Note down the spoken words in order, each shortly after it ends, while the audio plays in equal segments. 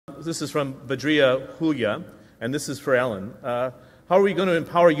This is from Badria Hulia, and this is for Ellen. How are we going to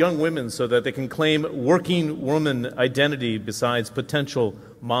empower young women so that they can claim working woman identity besides potential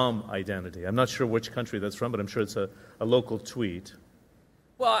mom identity? I'm not sure which country that's from, but I'm sure it's a local tweet.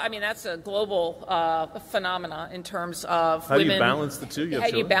 Well, I mean, that's a global phenomena in terms of How women. do you balance the two?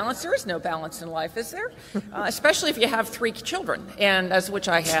 How do you balance? There is no balance in life, is there? Especially if you have 3 children, and as which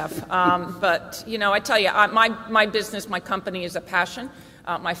I have. But, you know, I tell you, my business, my company is a passion.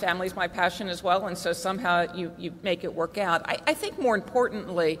 My family's my passion as well, and so somehow you make it work out. I think more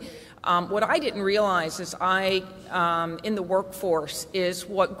importantly, what I didn't realize is in the workforce is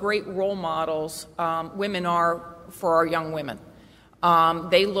what great role models women are for our young women.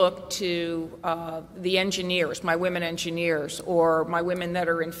 They look to the engineers, my women engineers, or my women that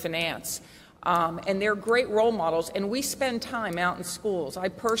are in finance. And they're great role models, and we spend time out in schools. I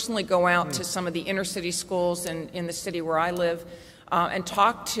personally go out to some of the inner city schools in the city where I live and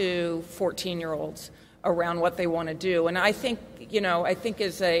talk to 14-year-olds around what they want to do. And I think, you know,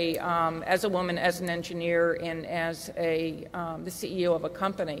 as a woman, as an engineer, and as the CEO of a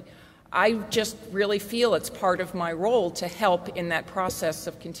company, I just really feel it's part of my role to help in that process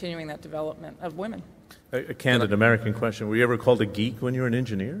of continuing that development of women. A candid American question. Were you ever called a geek when you were an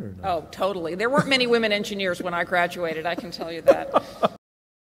engineer? Or no? Oh, totally. There weren't many women engineers when I graduated, I can tell you that.